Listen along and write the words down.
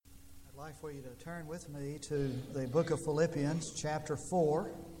I'd like for you to turn with me to the book of Philippians, chapter 4.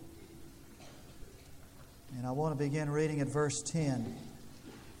 And I want to begin reading at verse 10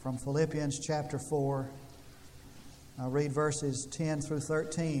 from Philippians chapter 4. I'll read verses 10 through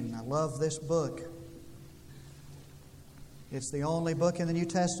 13. I love this book. It's the only book in the New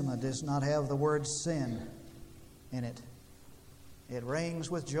Testament that does not have the word sin in it. It rings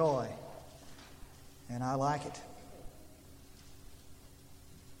with joy, and I like it.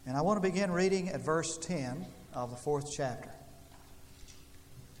 And I want to begin reading at verse 10 of the 4th chapter.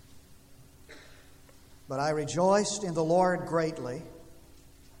 But I rejoiced in the Lord greatly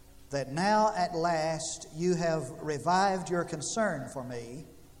that now at last you have revived your concern for me.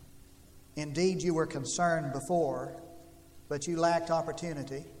 Indeed, you were concerned before, but you lacked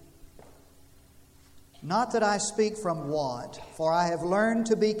opportunity. Not that I speak from want, for I have learned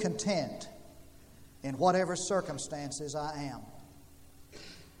to be content in whatever circumstances I am.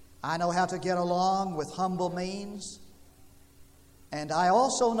 I know how to get along with humble means, and I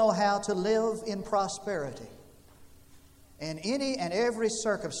also know how to live in prosperity. In any and every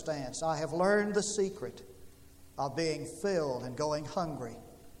circumstance, I have learned the secret of being filled and going hungry,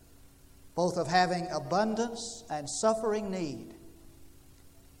 both of having abundance and suffering need.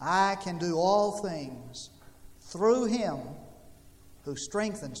 I can do all things through Him who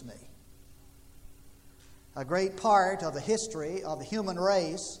strengthens me. A great part of the history of the human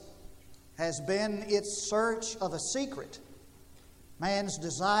race has been its search of a secret, man's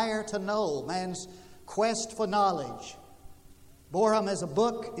desire to know, man's quest for knowledge. Borum has a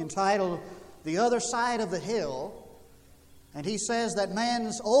book entitled The Other Side of the Hill, and he says that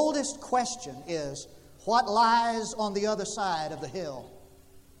man's oldest question is, what lies on the other side of the hill?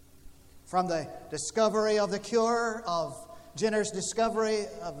 From the discovery of the cure of Jenner's discovery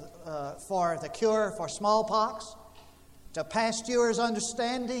for the cure for smallpox, to Pasteur's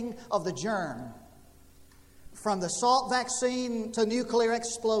understanding of the germ, from the salt vaccine to nuclear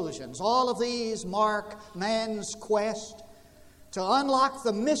explosions, all of these mark man's quest to unlock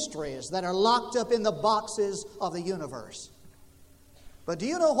the mysteries that are locked up in the boxes of the universe. But do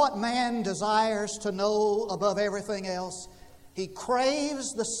you know what man desires to know above everything else? He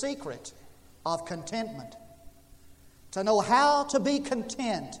craves the secret of contentment. To know how to be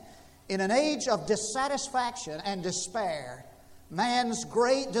content in an age of dissatisfaction and despair. Man's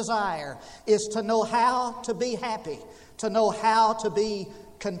great desire is to know how to be happy, to know how to be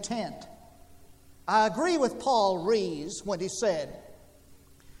content. I agree with Paul Rees when he said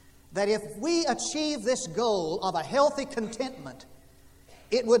that if we achieve this goal of a healthy contentment,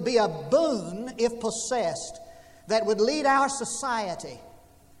 it would be a boon, if possessed, that would lead our society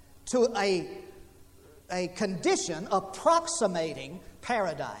to a condition approximating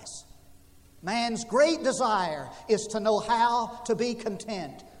paradise. Man's great desire is to know how to be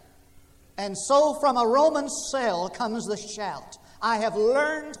content. And so from a Roman cell comes the shout, I have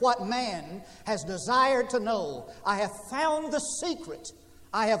learned what man has desired to know. I have found the secret.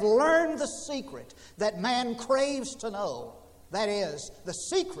 I have learned the secret that man craves to know. That is, the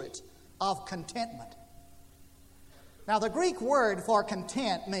secret of contentment. Now, the Greek word for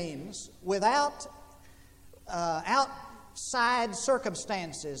content means without outside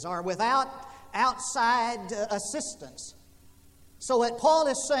circumstances or without outside assistance. So what Paul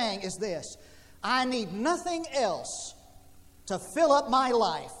is saying is this: I need nothing else to fill up my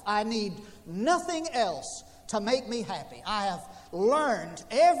life. I need nothing else to make me happy. I have learned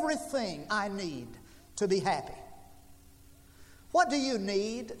everything I need to be happy. What do you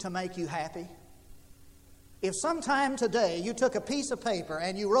need to make you happy? If sometime today you took a piece of paper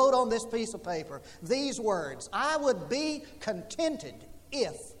and you wrote on this piece of paper these words, I would be contented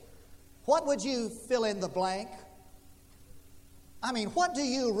if, what would you fill in the blank? I mean, what do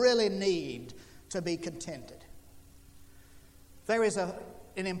you really need to be contented? There is an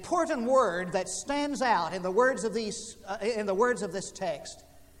important word that stands out in the words of this text.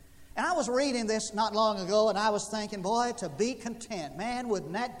 And I was reading this not long ago, and I was thinking, boy, to be content, man,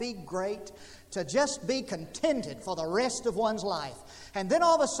 wouldn't that be great? To just be contented for the rest of one's life. And then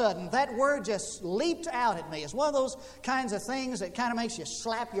all of a sudden, that word just leaped out at me. It's one of those kinds of things that kind of makes you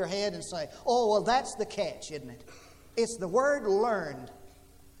slap your head and say, oh, well, that's the catch, isn't it? It's the word learned.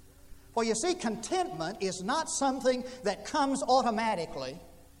 Well, you see, contentment is not something that comes automatically.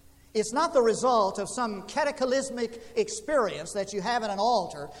 It's not the result of some cataclysmic experience that you have at an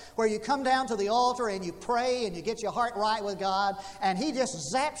altar where you come down to the altar and you pray and you get your heart right with God and He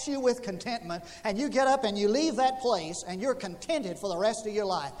just zaps you with contentment and you get up and you leave that place and you're contented for the rest of your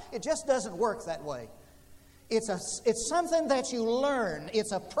life. It just doesn't work that way. It's something that you learn.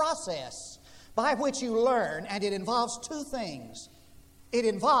 It's a process by which you learn, and it involves two things. It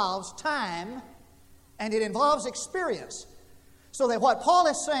involves time, and it involves experience. So that what Paul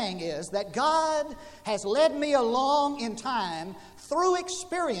is saying is that God has led me along in time through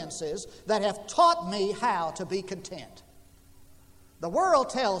experiences that have taught me how to be content. The world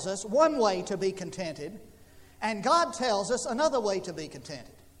tells us one way to be contented, and God tells us another way to be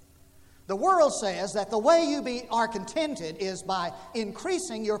contented. The world says that the way you are contented is by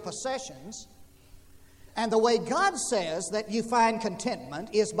increasing your possessions, and the way God says that you find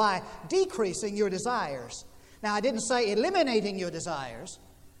contentment is by decreasing your desires. Now, I didn't say eliminating your desires,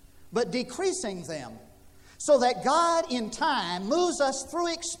 but decreasing them, so that God in time moves us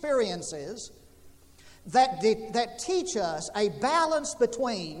through experiences that teach us a balance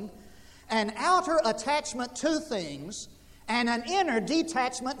between an outer attachment to things and an inner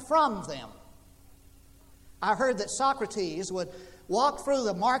detachment from them. I heard that Socrates would walk through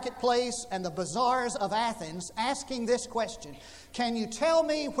the marketplace and the bazaars of Athens asking this question: can you tell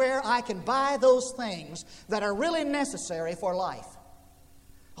me where I can buy those things that are really necessary for life?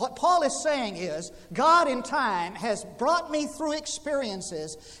 What Paul is saying is, God in time has brought me through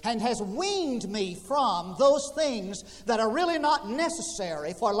experiences and has weaned me from those things that are really not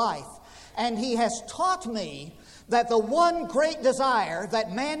necessary for life. And He has taught me that the one great desire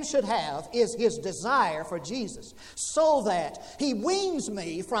that man should have is his desire for Jesus, so that He weans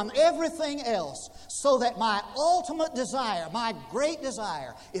me from everything else, so that my ultimate desire, my great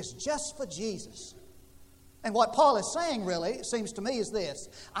desire, is just for Jesus. And what Paul is saying, really, it seems to me, is this: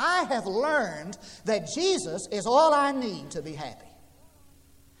 I have learned that Jesus is all I need to be happy.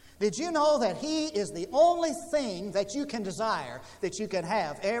 Did you know that He is the only thing that you can desire, that you can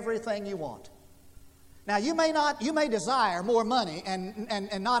have everything you want? Now, you may desire more money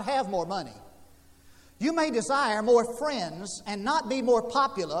and not have more money. You may desire more friends and not be more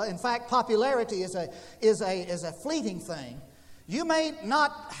popular. In fact, popularity is a fleeting thing. You may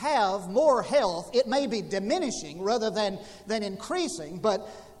not have more health. It may be diminishing rather than increasing. But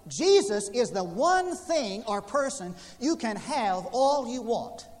Jesus is the one thing or person you can have all you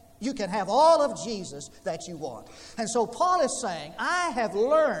want. You can have all of Jesus that you want. And so Paul is saying, I have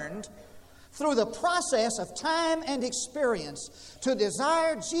learned through the process of time and experience to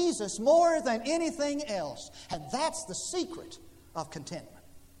desire Jesus more than anything else. And that's the secret of contentment.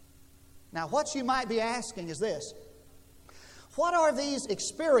 Now, what you might be asking is this: what are these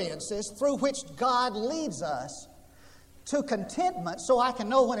experiences through which God leads us to contentment so I can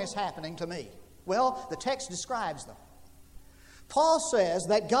know when it's happening to me? Well, the text describes them. Paul says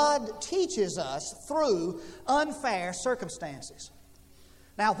that God teaches us through unfair circumstances.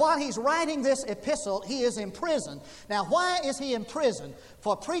 Now, while he's writing this epistle, he is in prison. Now, why is he in prison?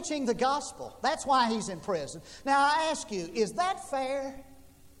 For preaching the gospel. That's why he's in prison. Now, I ask you, is that fair?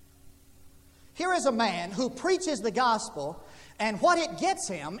 Here is a man who preaches the gospel, and what it gets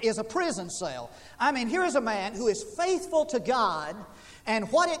him is a prison cell. I mean, here is a man who is faithful to God,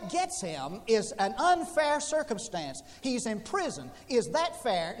 and what it gets him is an unfair circumstance. He's in prison. Is that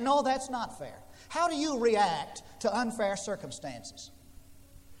fair? No, that's not fair. How do you react to unfair circumstances?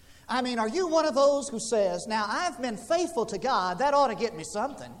 I mean, are you one of those who says, now, I've been faithful to God, that ought to get me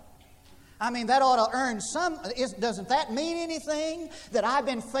something? I mean, that ought to earn some. Doesn't that mean anything, that I've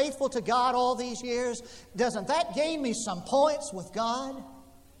been faithful to God all these years? Doesn't that gain me some points with God?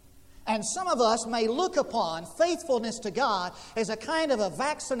 And some of us may look upon faithfulness to God as a kind of a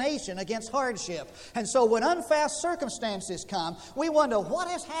vaccination against hardship. And so when unfair circumstances come, we wonder, what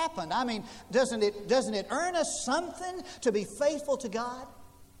has happened? I mean, doesn't it earn us something to be faithful to God?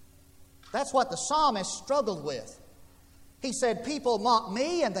 That's what the psalmist struggled with. He said, people mock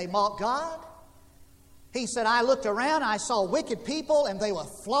me and they mock God. He said, I looked around, I saw wicked people, and they were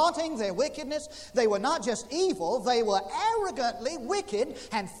flaunting their wickedness. They were not just evil, they were arrogantly wicked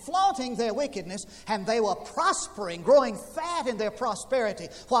and flaunting their wickedness, and they were prospering, growing fat in their prosperity,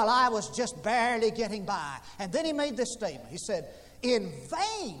 while I was just barely getting by. And then he made this statement. He said, in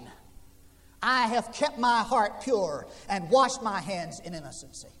vain I have kept my heart pure and washed my hands in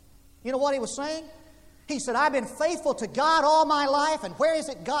innocency. You know what he was saying? He said, I've been faithful to God all my life, and where has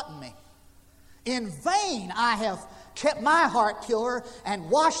it gotten me? In vain I have kept my heart pure and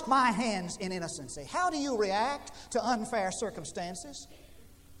washed my hands in innocency. How do you react to unfair circumstances?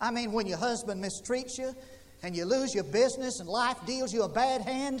 I mean, when your husband mistreats you and you lose your business and life deals you a bad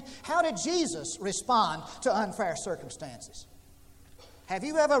hand, how did Jesus respond to unfair circumstances? Have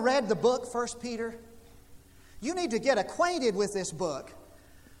you ever read the book 1 Peter? You need to get acquainted with this book,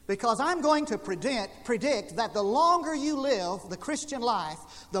 because I'm going to predict that the longer you live the Christian life,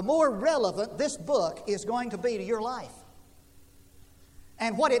 the more relevant this book is going to be to your life.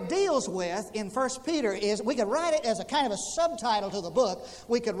 And what it deals with in 1 Peter is, we could write it as a kind of a subtitle to the book.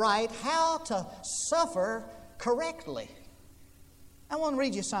 We could write, How to Suffer Correctly. I want to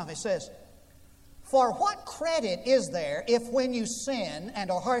read you something. It says, "For what credit is there if when you sin and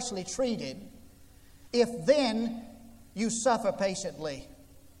are harshly treated, if then you suffer patiently?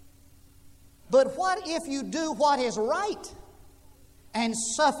 But what if you do what is right and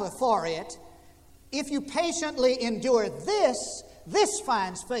suffer for it? If you patiently endure this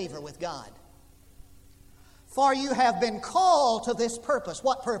finds favor with God. For you have been called to this purpose."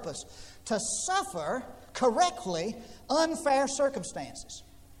 What purpose? To suffer correctly unfair circumstances.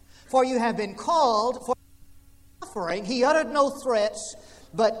 For you have been called for suffering. He uttered no threats,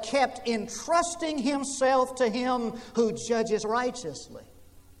 but kept entrusting himself to him who judges righteously.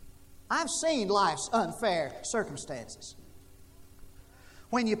 I've seen life's unfair circumstances.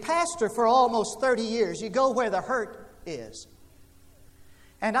 When you pastor for almost 30 years, you go where the hurt is.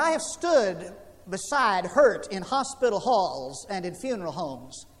 And I have stood beside hurt in hospital halls and in funeral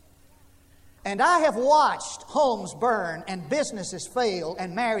homes. And I have watched homes burn and businesses fail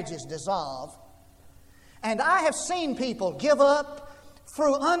and marriages dissolve. And I have seen people give up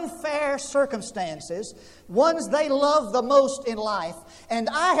through unfair circumstances, ones they love the most in life. And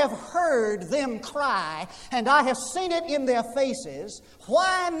I have heard them cry, and I have seen it in their faces,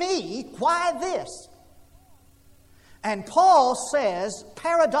 "Why me? Why this?" And Paul says,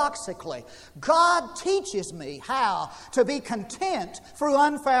 paradoxically, God teaches me how to be content through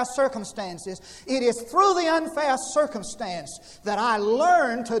unfair circumstances. It is through the unfair circumstance that I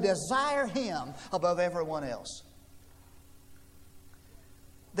learn to desire Him above everyone else.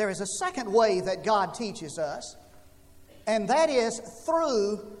 There is a second way that God teaches us, and that is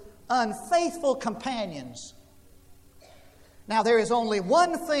through unfaithful companions. Now, there is only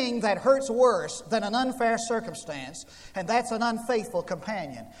one thing that hurts worse than an unfair circumstance, and that's an unfaithful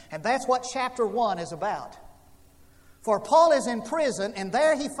companion. And that's what chapter 1 is about. For Paul is in prison, and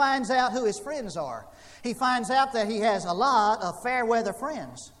there he finds out who his friends are. He finds out that he has a lot of fair-weather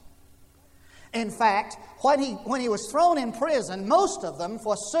friends. In fact, when he was thrown in prison, most of them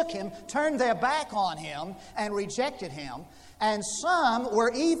forsook him, turned their back on him, and rejected him. And some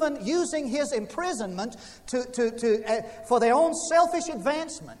were even using his imprisonment for their own selfish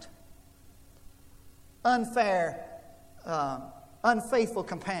advancement. Unfaithful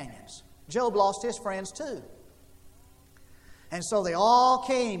companions. Job lost his friends too. And so they all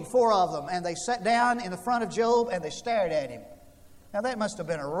came, 4 of them, and they sat down in the front of Job and they stared at him. Now that must have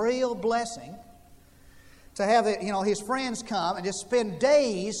been a real blessing to have his friends come and just spend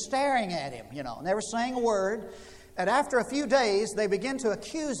days staring at him, never saying a word. And after a few days, they begin to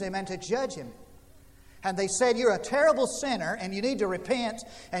accuse him and to judge him. And they said, "You're a terrible sinner and you need to repent.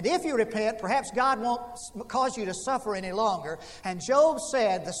 And if you repent, perhaps God won't cause you to suffer any longer." And Job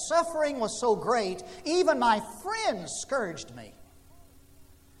said, "The suffering was so great, even my friends scourged me."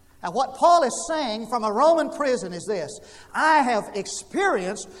 Now what Paul is saying from a Roman prison is this: I have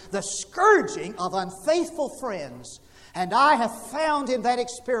experienced the scourging of unfaithful friends. And I have found in that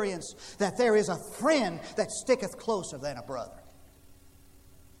experience that there is a friend that sticketh closer than a brother.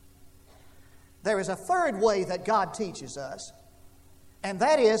 There is a third way that God teaches us, and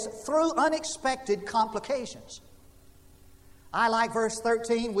that is through unexpected complications. I like verse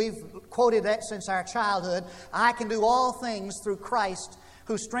 13. We've quoted that since our childhood. "I can do all things through Christ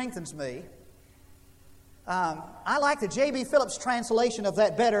who strengthens me." I like the J.B. Phillips translation of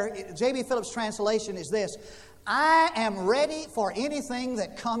that better. J.B. Phillips' translation is this: "I am ready for anything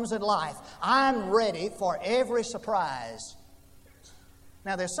that comes in life. I'm ready for every surprise."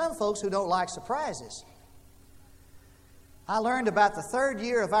 Now, there's some folks who don't like surprises. I learned about the 3rd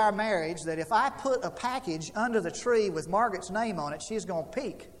year of our marriage that if I put a package under the tree with Margaret's name on it, she's going to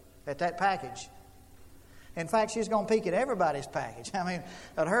peek at that package. In fact, she's going to peek at everybody's package.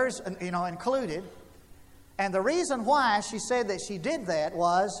 At hers, included. And the reason why she said that she did that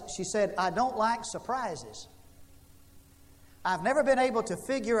was, she said, "I don't like surprises." I've never been able to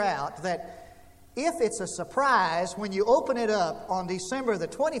figure out that if it's a surprise when you open it up on December the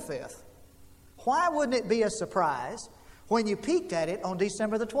 25th, why wouldn't it be a surprise when you peeked at it on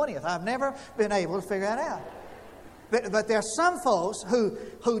December the 20th? I've never been able to figure that out. But there are some folks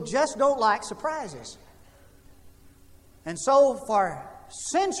who just don't like surprises. And so for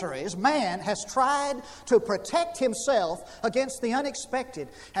centuries, man has tried to protect himself against the unexpected.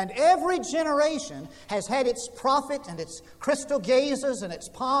 And every generation has had its prophet and its crystal gazers and its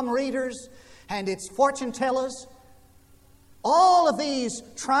palm readers and its fortune tellers. All of these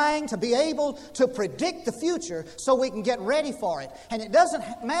trying to be able to predict the future so we can get ready for it. And it doesn't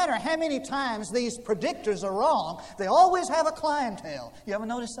matter how many times these predictors are wrong, they always have a clientele. You ever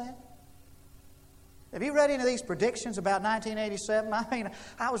notice that? Have you read any of these predictions about 1987? I mean,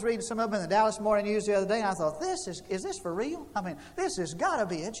 I was reading some of them in the Dallas Morning News the other day, and I thought, is this for real? I mean, this has got to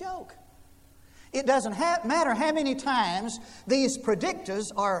be a joke. It doesn't matter how many times these predictors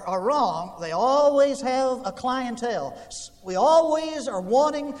are wrong. They always have a clientele. We always are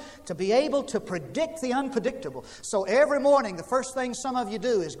wanting to be able to predict the unpredictable. So every morning, the first thing some of you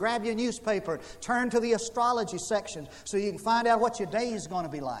do is grab your newspaper, turn to the astrology section so you can find out what your day is going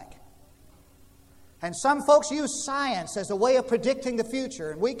to be like. And some folks use science as a way of predicting the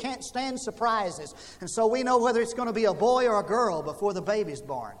future, and we can't stand surprises. And so we know whether it's going to be a boy or a girl before the baby's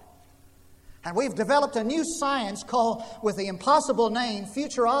born. And we've developed a new science called, with the impossible name,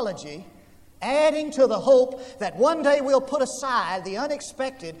 futurology, adding to the hope that one day we'll put aside the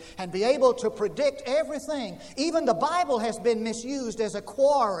unexpected and be able to predict everything. Even the Bible has been misused as a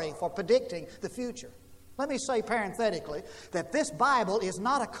quarry for predicting the future. Let me say parenthetically that this Bible is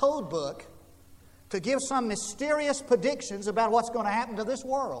not a code book to give some mysterious predictions about what's going to happen to this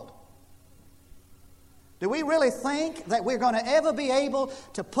world. Do we really think that we're going to ever be able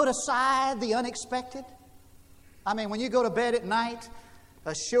to put aside the unexpected? I mean, when you go to bed at night,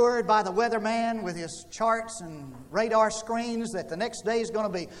 assured by the weatherman with his charts and radar screens that the next day is going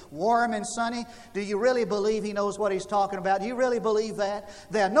to be warm and sunny, do you really believe he knows what he's talking about? Do you really believe that?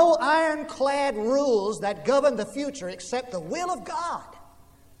 There are no ironclad rules that govern the future except the will of God.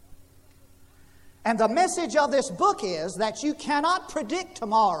 And the message of this book is that you cannot predict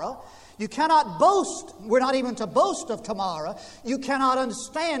tomorrow. You cannot boast. We're not even to boast of tomorrow. You cannot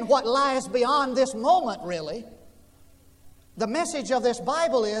understand what lies beyond this moment, really. The message of this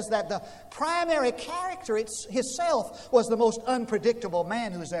Bible is that the primary character himself was the most unpredictable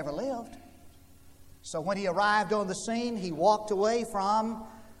man who's ever lived. So when he arrived on the scene, he walked away from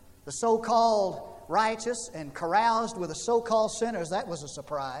the so-called righteous and caroused with the so-called sinners. That was a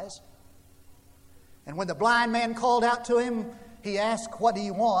surprise. And when the blind man called out to him, he asked, "What do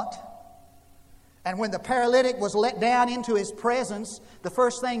you want?" And when the paralytic was let down into his presence, the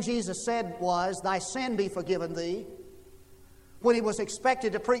first thing Jesus said was, "Thy sin be forgiven thee." When he was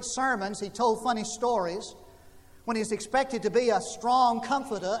expected to preach sermons, he told funny stories. When he was expected to be a strong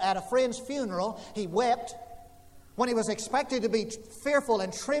comforter at a friend's funeral, he wept. When he was expected to be fearful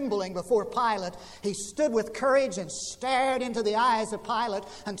and trembling before Pilate, he stood with courage and stared into the eyes of Pilate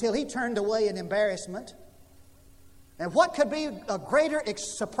until he turned away in embarrassment. And what could be a greater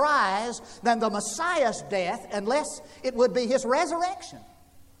surprise than the Messiah's death unless it would be his resurrection?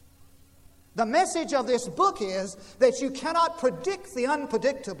 The message of this book is that you cannot predict the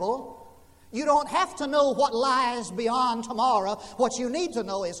unpredictable. You don't have to know what lies beyond tomorrow. What you need to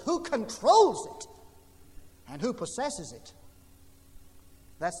know is who controls it and who possesses it.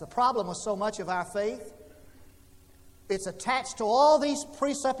 That's the problem with so much of our faith. It's attached to all these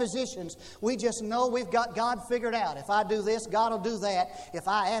presuppositions. We just know we've got God figured out. If I do this, God will do that. If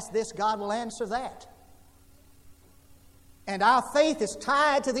I ask this, God will answer that. And our faith is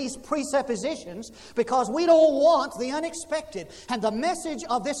tied to these presuppositions because we don't want the unexpected. And the message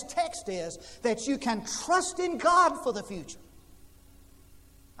of this text is that you can trust in God for the future.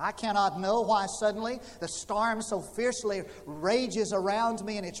 I cannot know why suddenly the storm so fiercely rages around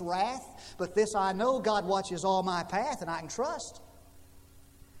me in its wrath, but this I know: God watches all my path, and I can trust.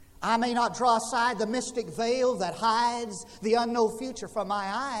 I may not draw aside the mystic veil that hides the unknown future from my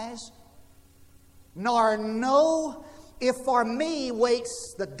eyes, nor know if for me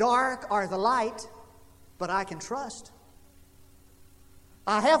waits the dark or the light, but I can trust.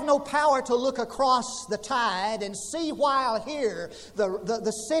 I have no power to look across the tide and see while here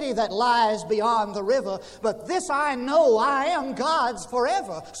the city that lies beyond the river, but this I know: I am God's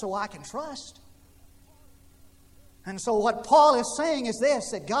forever, so I can trust. And so what Paul is saying is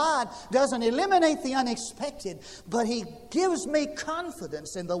this, that God doesn't eliminate the unexpected, but He gives me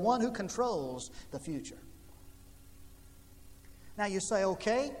confidence in the one who controls the future. Now you say,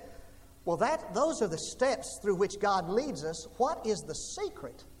 okay, well, those are the steps through which God leads us. What is the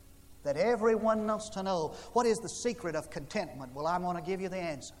secret that everyone wants to know? What is the secret of contentment? Well, I'm going to give you the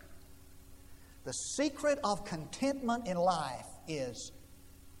answer. The secret of contentment in life is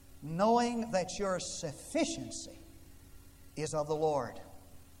knowing that your sufficiency is of the Lord.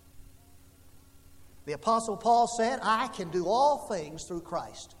 The Apostle Paul said, "I can do all things through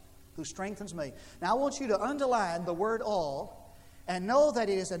Christ who strengthens me." Now, I want you to underline the word "all" and know that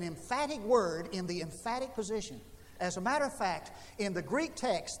it is an emphatic word in the emphatic position. As a matter of fact, in the Greek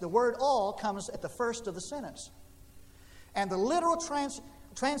text, the word "all" comes at the first of the sentence. And the literal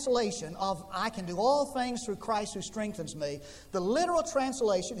translation of "I can do all things through Christ who strengthens me," the literal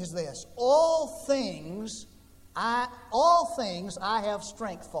translation is this: all things I have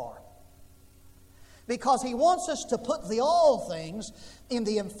strength for. Because he wants us to put the all things in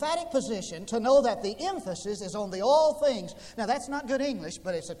the emphatic position to know that the emphasis is on the all things. Now, that's not good English,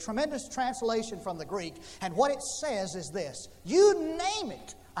 but it's a tremendous translation from the Greek. And what it says is this: you name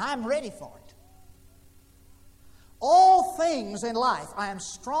it, I'm ready for it. All things in life I am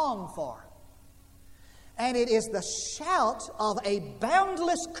strong for. And it is the shout of a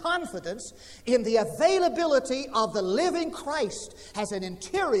boundless confidence in the availability of the living Christ as an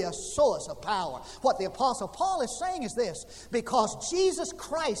interior source of power. What the Apostle Paul is saying is this: because Jesus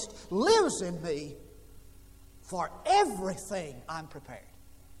Christ lives in me, for everything I'm prepared.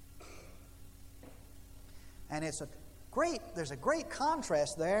 And there's a great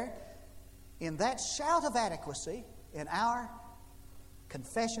contrast there in that shout of adequacy in our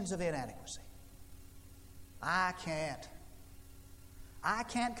confessions of inadequacy. I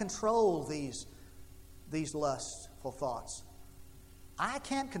can't control these lustful thoughts. I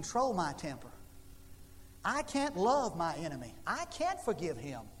can't control my temper. I can't love my enemy. I can't forgive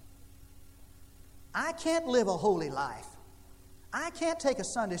him. I can't live a holy life. I can't take a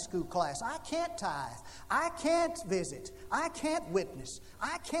Sunday school class. I can't tithe. I can't visit. I can't witness.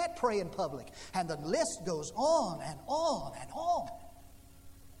 I can't pray in public. And the list goes on and on and on.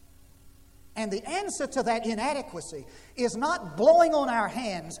 And the answer to that inadequacy is not blowing on our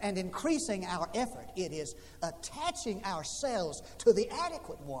hands and increasing our effort. It is attaching ourselves to the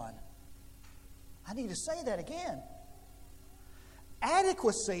adequate one. I need to say that again.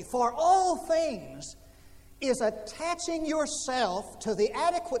 Adequacy for all things is attaching yourself to the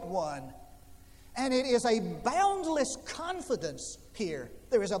adequate one. And it is a boundless confidence here.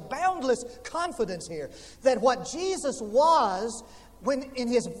 There is a boundless confidence here that what Jesus was when in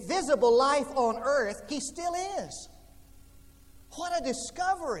his visible life on earth, he still is. What a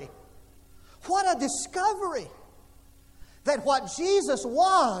discovery. What a discovery. That what Jesus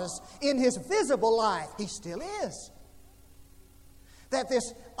was in his visible life, he still is. That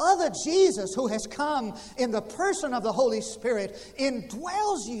this other Jesus who has come in the person of the Holy Spirit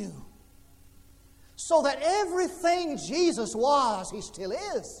indwells you. So that everything Jesus was, he still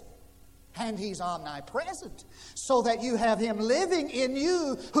is. And he's omnipresent, so that you have him living in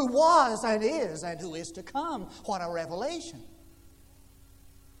you who was and who is to come. What a revelation.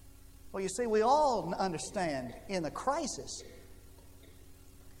 Well, you see, we all understand in the crisis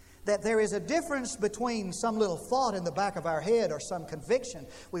that there is a difference between some little thought in the back of our head or some conviction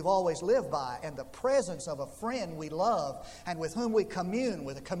we've always lived by and the presence of a friend we love and with whom we commune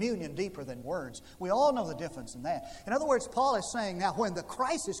with a communion deeper than words. We all know the difference in that. In other words, Paul is saying now when the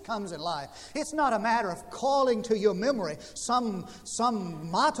crisis comes in life, it's not a matter of calling to your memory some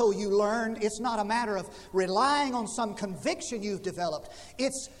motto you learned. It's not a matter of relying on some conviction you've developed.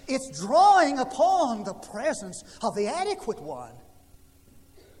 It's drawing upon the presence of the adequate one.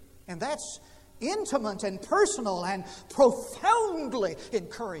 And that's intimate and personal and profoundly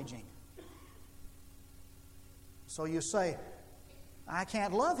encouraging. So you say, I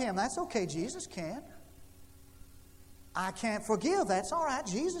can't love him. That's okay, Jesus can. I can't forgive. That's all right,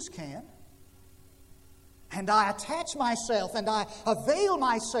 Jesus can. And I attach myself and I avail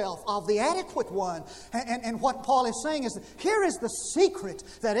myself of the adequate one. And what Paul is saying is, here is the secret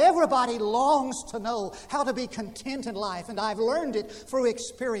that everybody longs to know, how to be content in life. And I've learned it through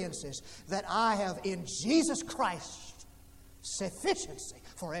experiences, that I have in Jesus Christ sufficiency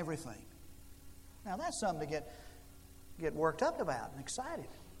for everything. Now that's something to get worked up about and excited.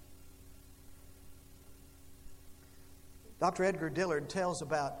 Dr. Edgar Dillard tells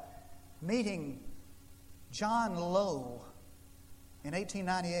about meeting John Lowe in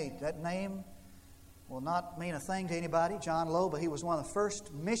 1898. That name will not mean a thing to anybody, John Lowe, but he was one of the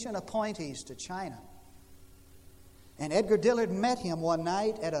first mission appointees to China. And Edgar Dillard met him one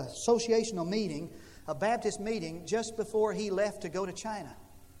night at an associational meeting, a Baptist meeting, just before he left to go to China.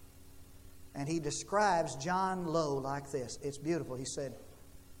 And he describes John Lowe like this. It's beautiful. He said,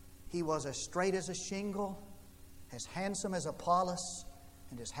 he was as straight as a shingle, as handsome as Apollos,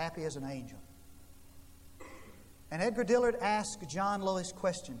 and as happy as an angel. And Edgar Dillard asked John Lowe his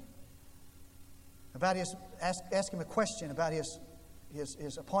question about asked him a question about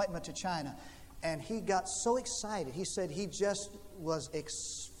his appointment to China. And he got so excited. He said he just was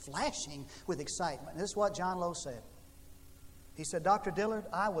flashing with excitement. And this is what John Lowe said. He said, Dr. Dillard,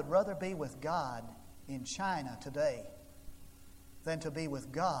 I would rather be with God in China today than to be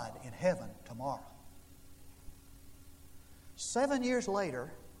with God in heaven tomorrow. 7 years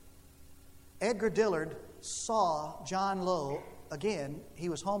later, Edgar Dillard saw John Lowe again. He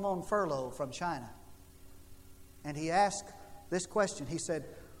was home on furlough from China. And he asked this question. He said,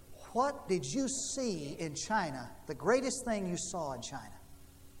 "What did you see in China, the greatest thing you saw in China?"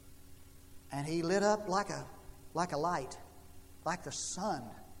 And he lit up like a light, like the sun.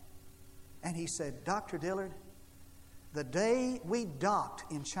 And he said, "Dr. Dillard, the day we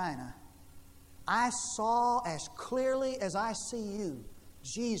docked in China, I saw as clearly as I see you,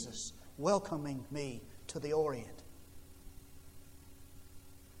 Jesus welcoming me to the Orient."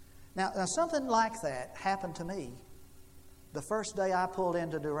 Now something like that happened to me the first day I pulled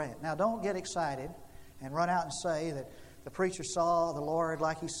into Durant. Now, don't get excited and run out and say that the preacher saw the Lord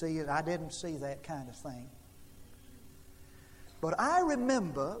like he sees it. I didn't see that kind of thing. But I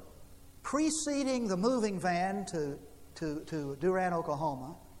remember preceding the moving van to Durant,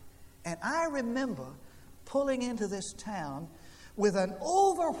 Oklahoma, and I remember pulling into this town with an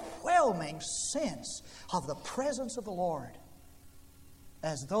overwhelming sense of the presence of the Lord,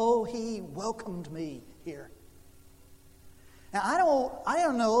 as though He welcomed me here. Now, I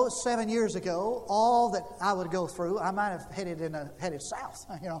don't know, 7 years ago, all that I would go through. I might have headed south,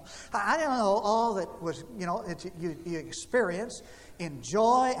 I don't know all that was, you experience in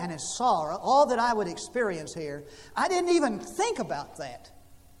joy and in sorrow, all that I would experience here. I didn't even think about that.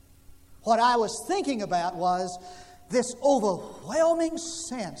 What I was thinking about was this overwhelming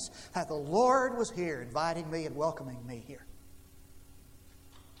sense that the Lord was here, inviting me and welcoming me here.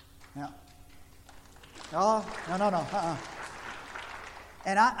 Now, no.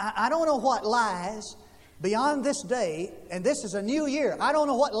 And I don't know what lies beyond this day, and this is a new year. I don't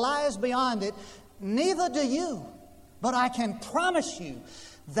know what lies beyond it, neither do you. But I can promise you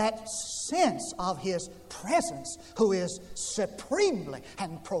that sense of His presence, who is supremely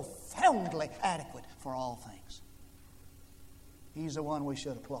and profoundly adequate for all things. He's the one we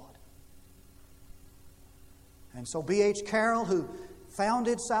should applaud. And so B.H. Carroll, who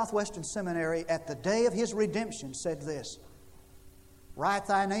founded Southwestern Seminary at the day of his redemption, said this: "Write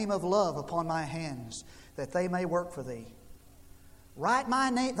thy name of love upon my hands, that they may work for thee. Write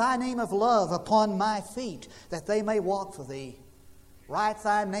thy name of love upon my feet, that they may walk for thee. Write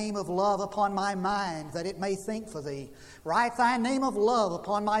thy name of love upon my mind, that it may think for thee. Write thy name of love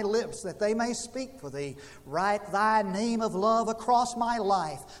upon my lips, that they may speak for thee. Write thy name of love across my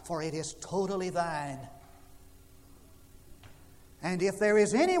life, for it is totally thine." And if there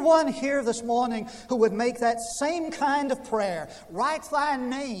is anyone here this morning who would make that same kind of prayer, "Write thy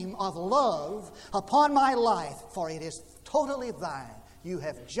name of love upon my life, for it is totally thine," you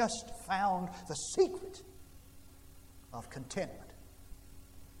have just found the secret of contentment.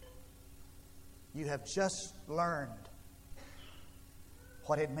 You have just learned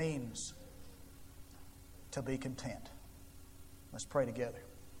what it means to be content. Let's pray together.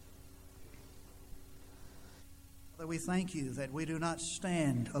 Father, we thank You that we do not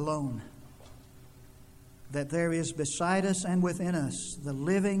stand alone, that there is beside us and within us the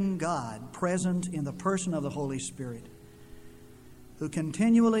living God present in the person of the Holy Spirit, who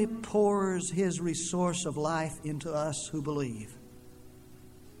continually pours His resource of life into us who believe.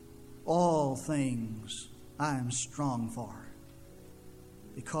 All things I am strong for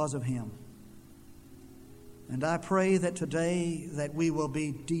because of Him. And I pray that today that we will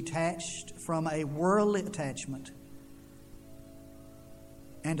be detached from a worldly attachment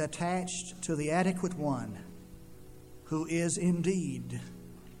and attached to the adequate One who is indeed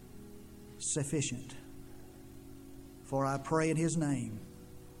sufficient. For I pray in His name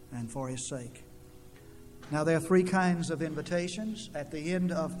and for His sake. Now, there are three kinds of invitations at the end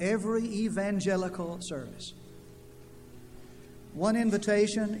of every evangelical service. One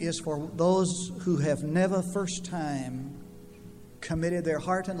invitation is for those who have never first time committed their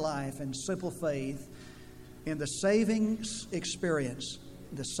heart and life and simple faith in the saving experience,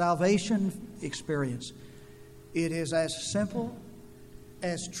 the salvation experience. It is as simple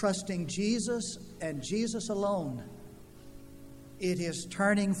as trusting Jesus and Jesus alone. It is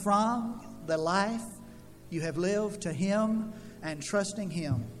turning from the life you have lived to Him and trusting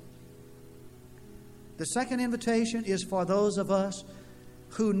Him. The second invitation is for those of us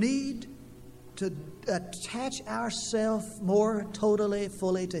who need to attach ourselves more totally,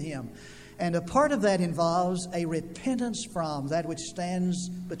 fully to Him. And a part of that involves a repentance from that which stands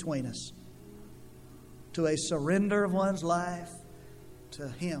between us, to a surrender of one's life to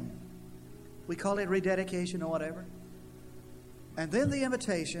Him. We call it rededication or whatever. And then the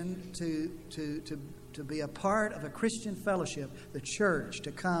invitation to be a part of a Christian fellowship, the church,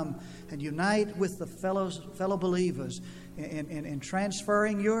 to come and unite with the fellow believers in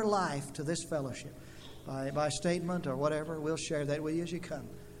transferring your life to this fellowship by statement or whatever. We'll share that with you as you come.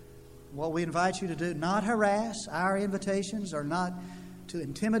 what we invite you to do, not harass. Our invitations are not to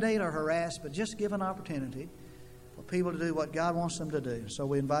intimidate or harass, but just give an opportunity for people to do what God wants them to do. So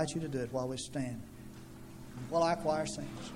we invite you to do it while we stand, while our choir sings.